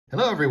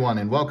Hello everyone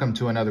and welcome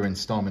to another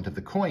installment of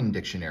the Coin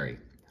Dictionary.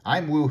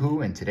 I'm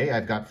WooWho and today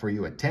I've got for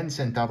you a 10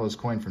 centavos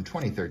coin from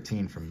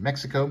 2013 from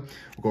Mexico.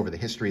 We'll go over the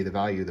history, the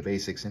value, the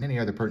basics, and any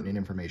other pertinent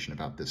information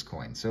about this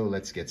coin. So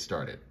let's get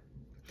started.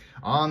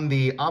 On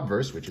the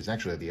obverse, which is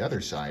actually the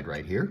other side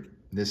right here,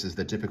 this is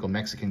the typical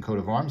Mexican coat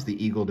of arms,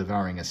 the eagle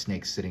devouring a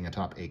snake sitting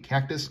atop a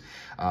cactus,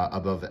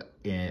 above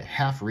a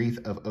half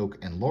wreath of oak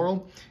and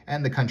laurel,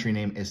 and the country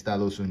name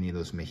Estados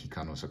Unidos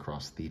Mexicanos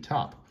across the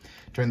top.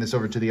 Turn this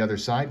over to the other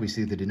side, we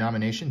see the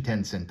denomination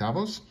 10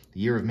 centavos, the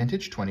year of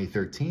mintage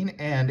 2013,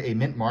 and a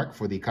mint mark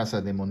for the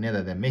Casa de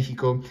Moneda de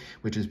Mexico,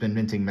 which has been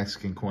minting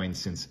Mexican coins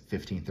since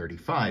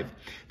 1535.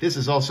 This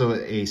is also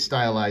a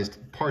stylized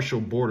partial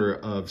border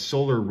of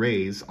solar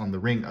rays on the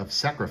ring of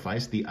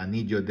sacrifice, the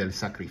Anillo del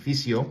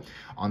Sacrificio,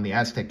 on the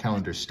Aztec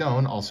calendar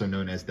stone, also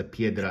known as the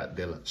Piedra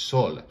del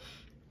Sol.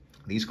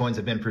 These coins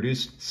have been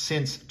produced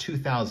since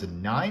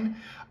 2009.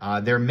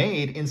 They're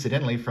made,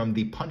 incidentally, from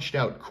the punched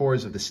out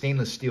cores of the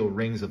stainless steel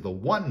rings of the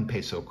 1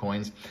 peso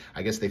coins.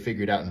 I guess they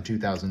figured out in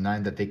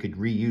 2009 that they could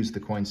reuse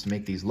the coins to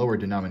make these lower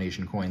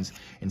denomination coins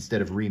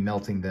instead of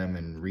remelting them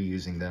and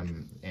reusing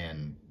them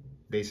and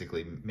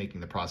basically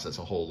making the process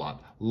a whole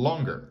lot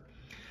longer.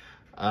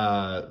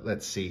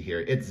 Let's see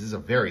here. This is a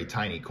very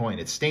tiny coin.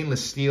 It's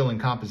stainless steel in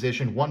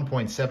composition,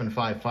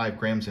 1.755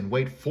 grams in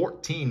weight,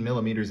 14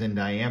 millimeters in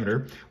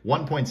diameter,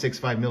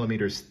 1.65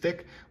 millimeters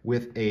thick,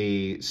 with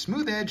a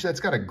smooth edge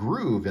that's got a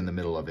groove in the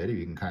middle of it.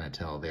 You can kind of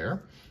tell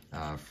there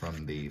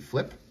from the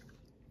flip.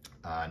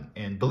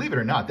 And believe it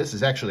or not, this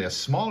is actually a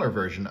smaller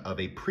version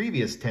of a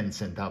previous 10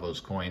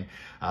 centavos coin.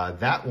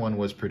 That one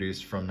was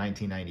produced from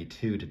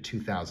 1992 to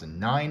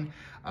 2009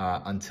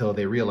 until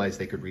they realized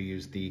they could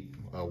reuse the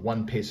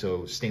 1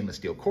 peso stainless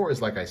steel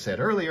cores, like I said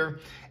earlier,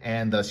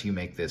 and thus you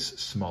make this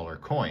smaller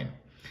coin.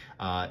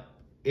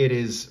 It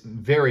is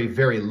very,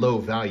 very low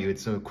value.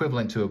 It's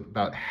equivalent to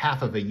about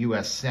half of a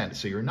US cent,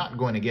 so you're not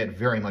going to get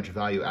very much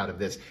value out of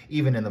this,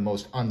 even in the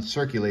most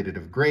uncirculated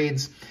of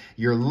grades.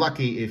 You're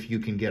lucky if you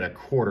can get a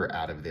quarter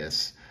out of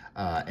this,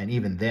 and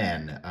even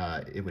then,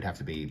 it would have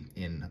to be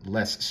in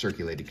less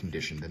circulated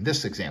condition than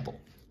this example,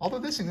 although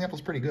this example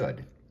is pretty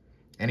good.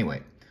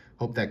 Anyway,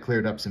 hope that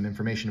cleared up some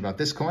information about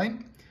this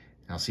coin.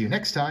 I'll see you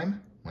next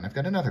time when I've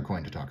got another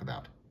coin to talk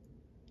about.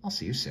 I'll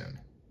see you soon.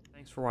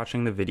 Thanks for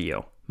watching the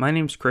video. My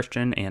name's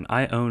Christian and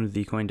I own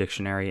The Coin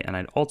Dictionary, and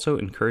I'd also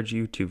encourage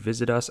you to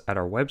visit us at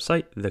our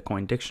website,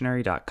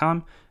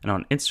 thecoindictionary.com, and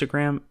on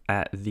Instagram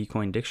at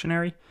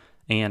thecoindictionary.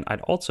 And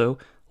I'd also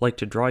like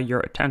to draw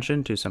your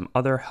attention to some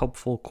other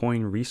helpful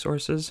coin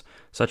resources,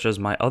 such as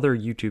my other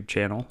YouTube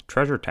channel,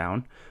 Treasure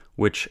Town,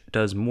 which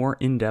does more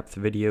in-depth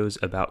videos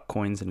about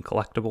coins and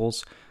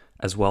collectibles,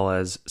 as well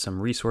as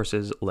some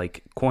resources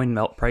like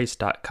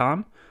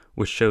coinmeltprice.com,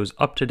 which shows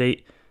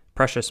up-to-date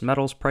precious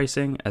metals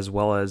pricing, as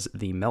well as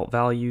the melt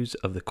values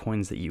of the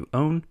coins that you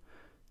own,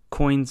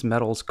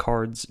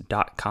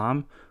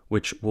 coinsmetalscards.com,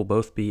 which will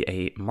both be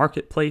a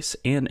marketplace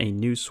and a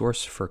news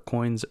source for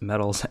coins,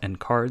 metals, and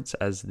cards,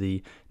 as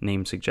the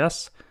name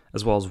suggests,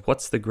 as well as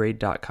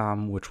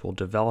whatsthegrade.com, which will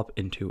develop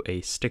into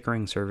a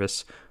stickering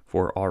service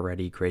for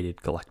already graded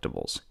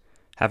collectibles.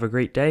 Have a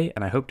great day,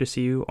 and I hope to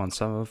see you on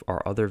some of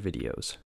our other videos.